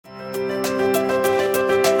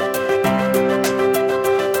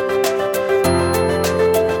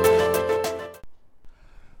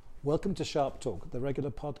Welcome to Sharp Talk, the regular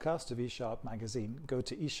podcast of eSharp magazine. Go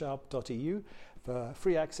to esharp.eu for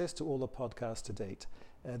free access to all the podcasts to date.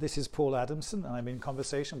 This is Paul Adamson, and I'm in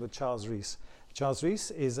conversation with Charles Rees. Charles Rees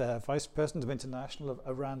is Vice President of International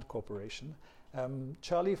of RAND Corporation.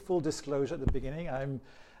 Charlie, full disclosure at the beginning, I'm,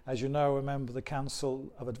 as you know, a member of the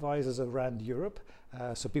Council of Advisors of RAND Europe,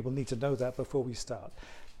 so people need to know that before we start.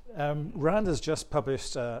 RAND has just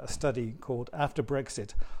published a study called After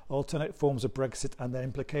Brexit, Alternate Forms of Brexit and Their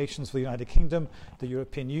Implications for the United Kingdom, the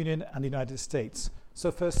European Union and the United States.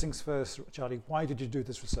 So first things first, Charlie, why did you do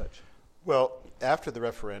this research? Well, after the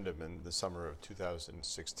referendum in the summer of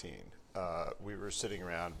 2016, we were sitting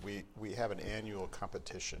around. We have an annual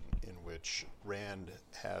competition in which RAND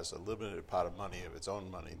has a limited pot of money, of its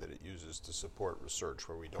own money, that it uses to support research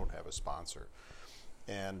where we don't have a sponsor.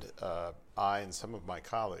 And I and some of my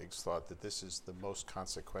colleagues thought that this is the most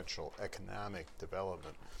consequential economic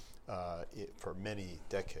development for many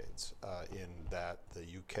decades, in that the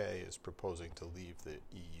UK is proposing to leave the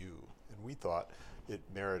EU. And we thought it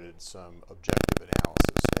merited some objective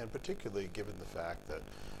analysis, and particularly given the fact that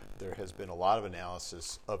there has been a lot of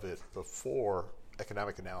analysis of it before,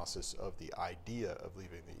 economic analysis of the idea of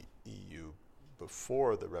leaving the EU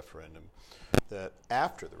before the referendum, that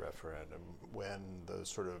after the referendum, when the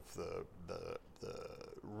sort of the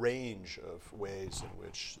range of ways in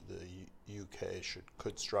which the UK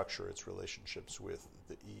could structure its relationships with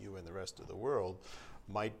the EU and the rest of the world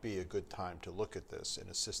might be a good time to look at this in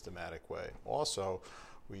a systematic way. Also,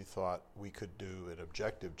 we thought we could do an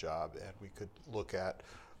objective job, and we could look at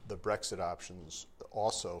the Brexit options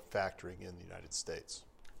also factoring in the United States.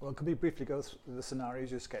 Well, could we briefly go through the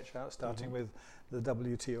scenarios you sketched out, starting with the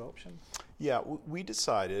WTO option? Yeah, we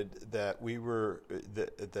decided that we were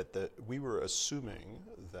assuming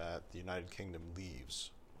that the United Kingdom leaves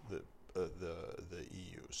the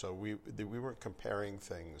EU. So we weren't comparing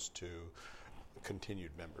things to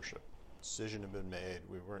continued membership. Decision had been made.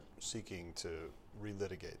 We weren't seeking to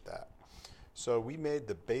relitigate that. So we made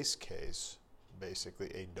the base case basically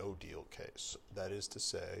a no-deal case. That is to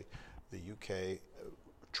say, the UK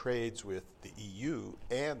trades with the EU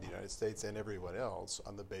and the United States and everyone else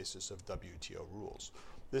on the basis of WTO rules.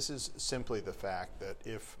 This is simply the fact that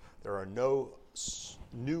if there are no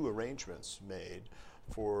new arrangements made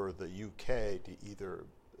for the UK to either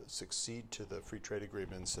succeed to the free trade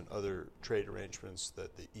agreements and other trade arrangements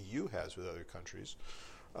that the EU has with other countries,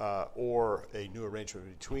 or a new arrangement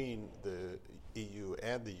between the EU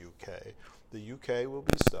and the UK will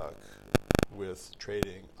be stuck with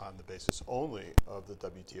trading on the basis only of the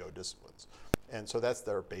WTO disciplines. And so that's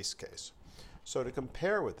their base case. So to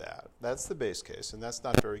compare with that, that's the base case, and that's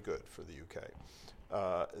not very good for the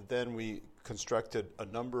UK. Then we constructed a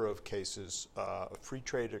number of cases, a free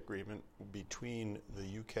trade agreement between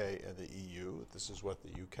the UK and the EU. This is what the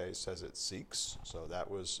UK says it seeks. So that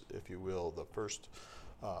was, if you will, the first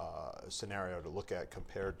scenario to look at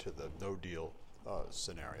compared to the no-deal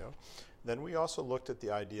scenario. Then we also looked at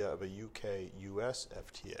the idea of a UK-US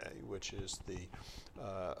FTA, which is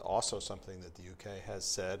also something that the UK has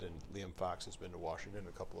said, and Liam Fox has been to Washington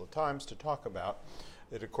a couple of times to talk about.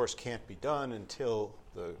 It, of course, can't be done until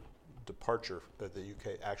the departure of the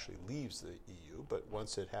UK actually leaves the EU, but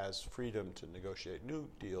once it has freedom to negotiate new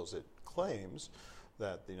deals, it claims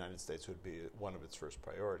that the United States would be one of its first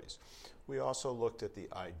priorities. We also looked at the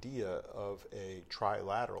idea of a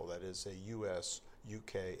trilateral, that is a US,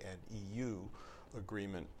 UK, and EU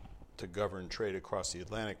agreement to govern trade across the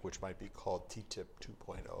Atlantic, which might be called TTIP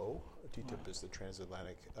 2.0. TTIP is the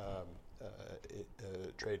Transatlantic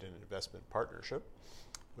Trade and Investment Partnership,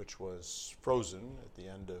 which was frozen at the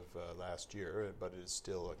end of last year, but it is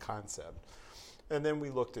still a concept. And then we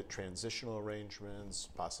looked at transitional arrangements,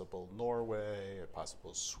 possible Norway, a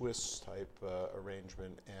possible Swiss-type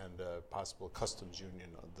arrangement, and a possible customs union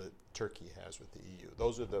that Turkey has with the EU.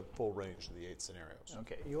 Those are the full range of the 8 scenarios.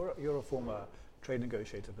 Okay, you're a former trade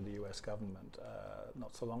negotiator for the US government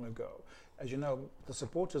not so long ago. As you know, the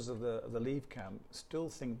supporters of the Leave camp still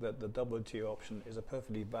think that the WTO option is a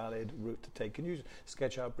perfectly valid route to take. Can you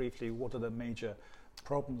sketch out briefly what are the major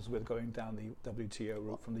problems with going down the WTO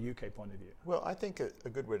route from the UK point of view? Well, I think a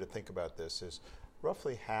good way to think about this is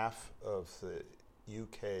roughly half of the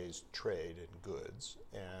UK's trade in goods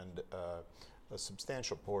and a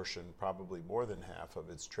substantial portion, probably more than half of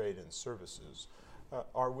its trade in services,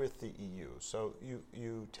 are with the EU. So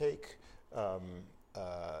you take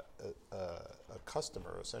a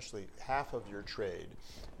customer, essentially half of your trade,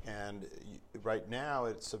 and right now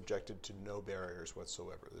it's subjected to no barriers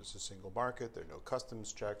whatsoever. There's a single market, there are no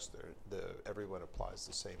customs checks, everyone applies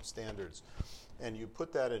the same standards. And you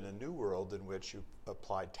put that in a new world in which you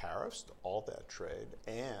apply tariffs to all that trade,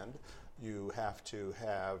 and you have to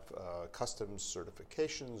have customs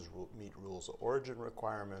certifications, meet rules of origin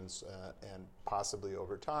requirements, and possibly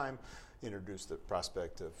over time introduce the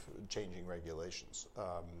prospect of changing regulations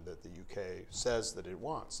that the UK says that it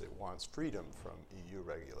wants. It wants freedom from EU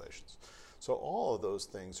regulations. So all of those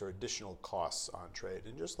things are additional costs on trade.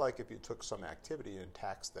 And just like if you took some activity and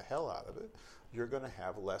taxed the hell out of it, you're going to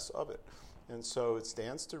have less of it. And so it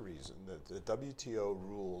stands to reason that the WTO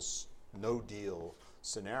rules no deal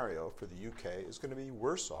scenario for the UK is going to be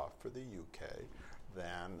worse off for the UK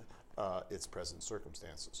than its present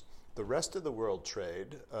circumstances. The rest of the world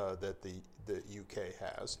trade that the UK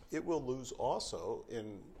has, it will lose also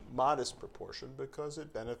in modest proportion because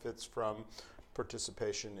it benefits from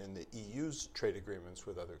participation in the EU's trade agreements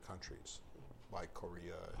with other countries like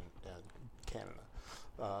Korea and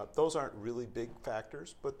Canada. Those aren't really big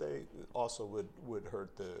factors, but they also would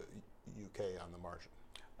hurt the UK on the margin.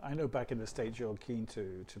 I know back in the States you're keen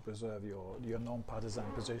to preserve your non-partisan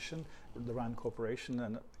position, the RAND Corporation,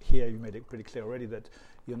 and here you made it pretty clear already that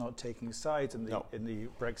you're not taking sides in the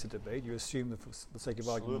Brexit debate. You assume, for the sake of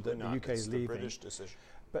argument, that the UK is leaving. It's the British decision.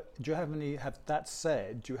 But do you have any? That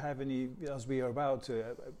said, do you have any? As we are about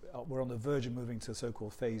to, we're on the verge of moving to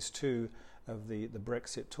so-called phase 2 of the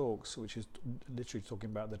Brexit talks, which is literally talking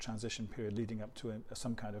about the transition period leading up to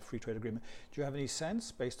some kind of free trade agreement. Do you have any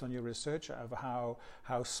sense, based on your research, of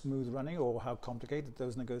how smooth running or how complicated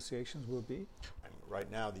those negotiations will be? And right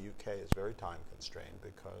now, the UK is very time constrained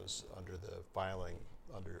because under the filing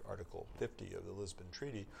under Article 50 of the Lisbon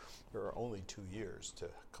Treaty, there are only 2 years to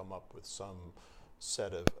come up with some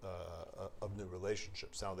set of new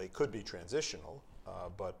relationships. Now, they could be transitional,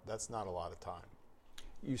 but that's not a lot of time.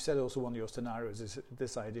 You said also one of your scenarios is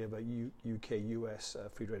this idea of a UK-US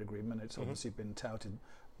free trade agreement. It's obviously been touted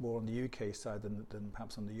more on the UK side than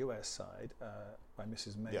perhaps on the US side by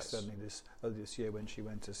Mrs. May, certainly this year when she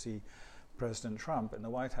went to see President Trump in the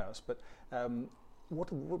White House. But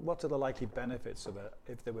what are the likely benefits of it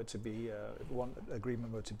if there were to be if one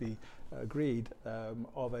agreement were to be agreed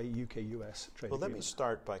of a UK-US trade agreement? Well, let me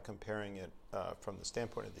start by comparing it from the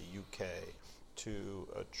standpoint of the UK to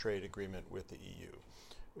a trade agreement with the EU.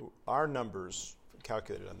 Our numbers,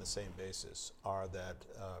 calculated on the same basis, are that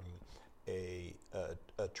a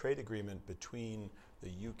trade agreement between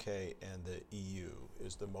the UK and the EU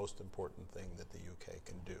is the most important thing that the UK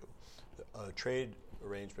can do. A trade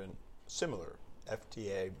arrangement similar,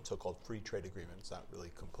 FTA, so-called free trade agreement, it's not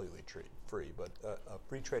really completely free, but a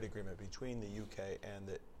free trade agreement between the UK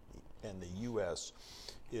and the US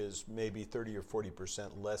is maybe 30 or 40%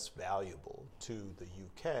 less valuable to the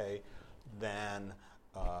UK than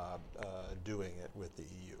doing it with the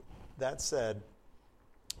EU. That said,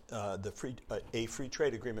 a free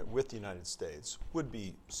trade agreement with the United States would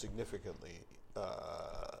be significantly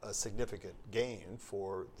a significant gain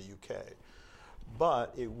for the UK,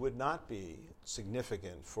 but it would not be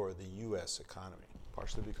significant for the U.S. economy,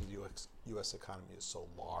 partially because the U.S. economy is so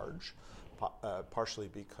large, partially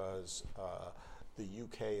because the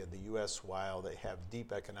UK and the US, while they have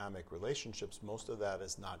deep economic relationships, most of that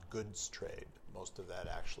is not goods trade. Most of that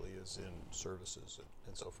actually is in services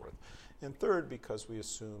and so forth. And third, because we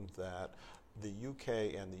assumed that the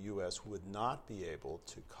UK and the US would not be able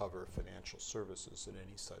to cover financial services in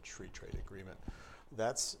any such free trade agreement.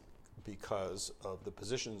 That's because of the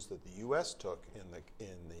positions that the U.S. took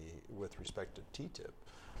with respect to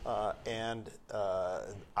TTIP, and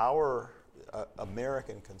our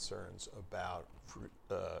American concerns about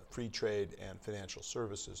free trade and financial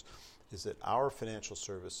services is that our financial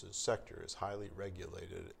services sector is highly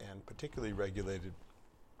regulated, and particularly regulated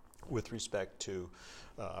with respect to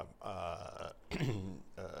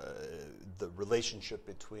the relationship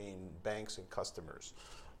between banks and customers.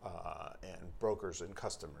 And brokers and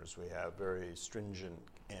customers. We have very stringent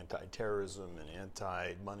anti-terrorism and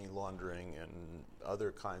anti-money laundering and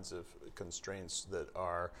other kinds of constraints that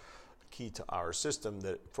are key to our system,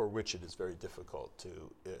 for which it is very difficult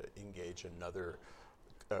to engage another,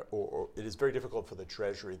 or it is very difficult for the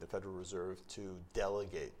Treasury, the Federal Reserve, to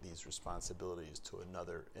delegate these responsibilities to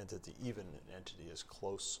another entity, even an entity as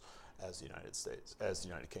close as the United States, as the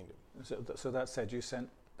United Kingdom. So that said, you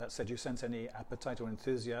sense any appetite or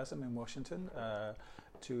enthusiasm in Washington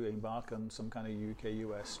to embark on some kind of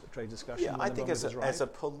UK-US trade discussion? Yeah, I think as a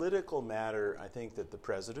political matter, I think that the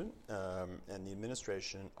President and the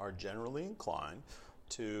administration are generally inclined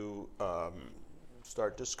to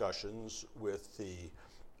start discussions with the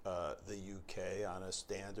UK on a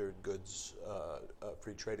standard goods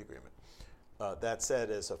free trade agreement. That said,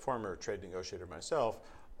 as a former trade negotiator myself,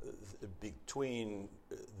 between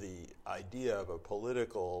the idea of a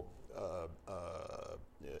political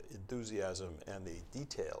enthusiasm and the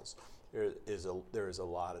details, there is a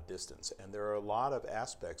lot of distance, and there are a lot of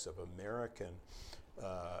aspects of American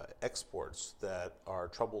exports that are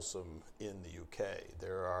troublesome in the UK.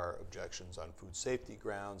 There are objections on food safety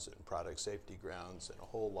grounds and product safety grounds and a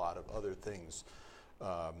whole lot of other things.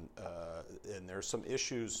 And there are some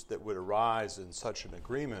issues that would arise in such an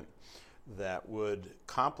agreement that would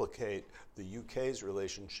complicate the UK's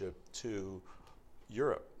relationship to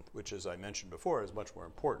Europe, which, as I mentioned before, is much more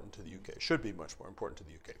important to the UK, should be much more important to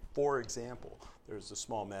the UK. For example, there's a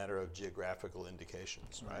small matter of geographical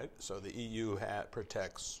indications, right? So the EU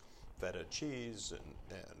protects feta cheese and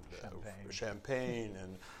champagne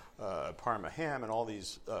and Parma ham and all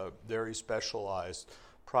these very specialized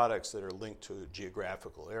products that are linked to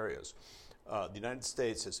geographical areas. The United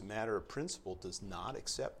States, as a matter of principle, does not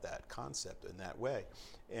accept that concept in that way.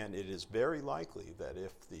 And it is very likely that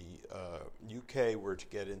if the UK were to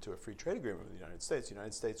get into a free trade agreement with the United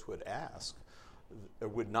States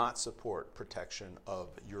would not support protection of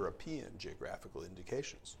European geographical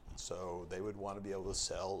indications. So they would want to be able to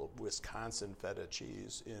sell Wisconsin feta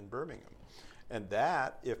cheese in Birmingham. And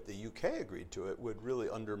that, if the UK agreed to it, would really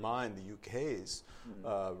undermine the UK's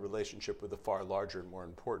relationship with the far larger and more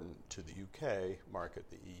important to the UK market,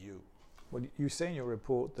 the EU. Well, you say in your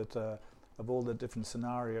report that of all the different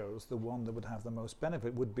scenarios, the one that would have the most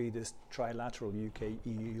benefit would be this trilateral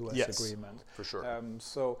UK-EU-US agreement. For sure.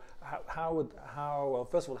 So well,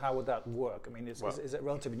 first of all, how would that work? I mean, is it a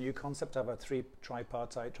relatively new concept to have a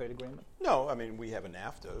tripartite trade agreement? No, I mean, we have a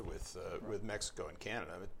NAFTA with Mexico and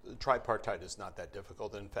Canada. Tripartite is not that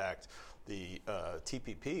difficult. In fact, the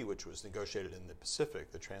TPP, which was negotiated in the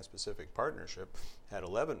Pacific, the Trans-Pacific Partnership, had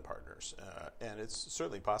 11 partners, and it's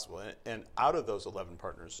certainly possible. And out of those 11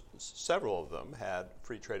 partners, several of them had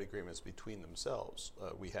free trade agreements between themselves.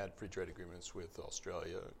 We had free trade agreements with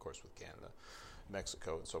Australia, of course, with Canada,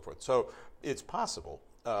 Mexico, and so forth. So it's possible.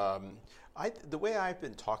 The way I've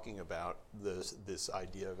been talking about this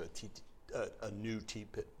idea of a new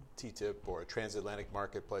TTIP or a transatlantic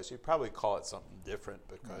marketplace, you'd probably call it something different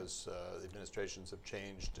because the administrations have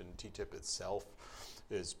changed and TTIP itself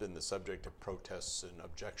has been the subject of protests and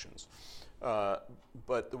objections.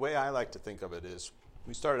 But the way I like to think of it is,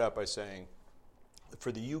 we started out by saying,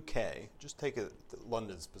 for the UK, just take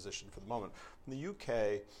London's position for the moment. In the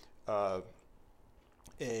UK,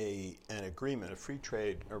 an agreement, a free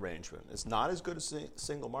trade arrangement, is not as good as a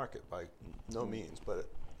single market by no means, but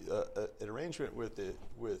an arrangement with the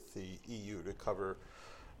EU to cover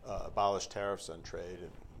abolish tariffs on trade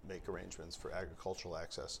and make arrangements for agricultural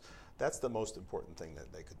access. That's the most important thing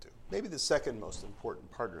that they could do. Maybe the second most important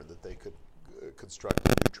partner that they could construct a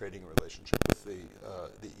new trading relationship with the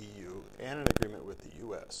EU and an agreement with the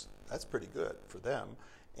US. That's pretty good for them.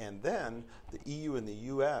 And then the EU and the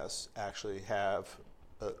US actually have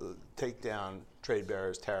take down trade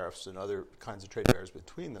barriers, tariffs, and other kinds of trade barriers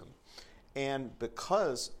between them. And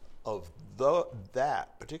because of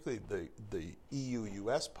that, particularly the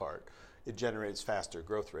EU-US part, it generates faster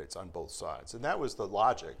growth rates on both sides. And that was the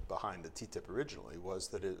logic behind the TTIP originally, was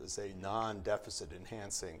that it was a non-deficit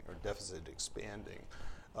enhancing or deficit expanding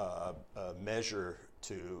measure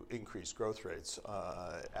to increase growth rates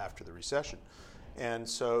after the recession. And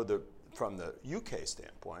so from the UK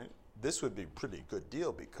standpoint, this would be a pretty good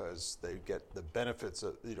deal because they get the benefits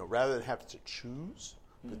of, rather than have to choose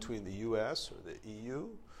between the US or the EU,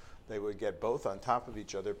 they would get both on top of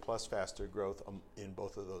each other plus faster growth in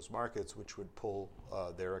both of those markets, which would pull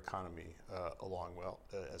their economy along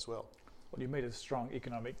as well. Well, you made a strong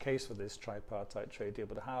economic case for this tripartite trade deal,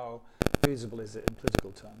 but how feasible is it in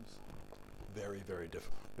political terms? Very, very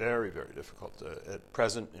difficult. Very, very difficult. At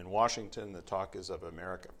present in Washington, the talk is of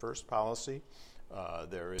America First policy.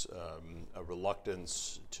 There is a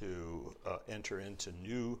reluctance to enter into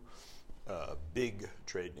new big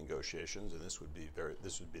trade negotiations, and this would be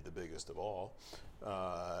the biggest of all.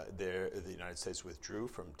 The United States withdrew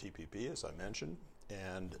from TPP, as I mentioned,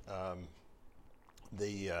 and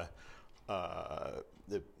the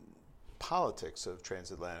politics of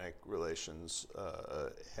transatlantic relations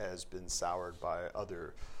has been soured by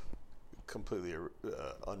other completely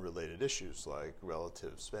unrelated issues like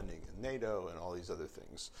relative spending in NATO and all these other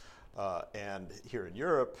things. And here in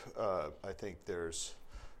Europe, I think there's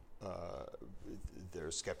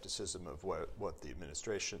skepticism of what the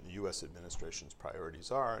U.S. administration's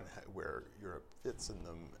priorities are and where Europe fits in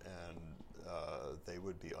them, and they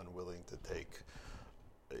would be unwilling to take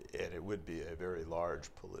and it would be a very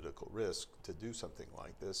large political risk to do something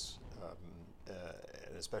like this,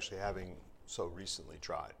 and especially having so recently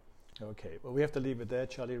tried. Okay, well, we have to leave it there.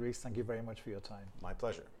 Charlie Rees, thank you very much for your time. My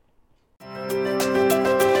pleasure.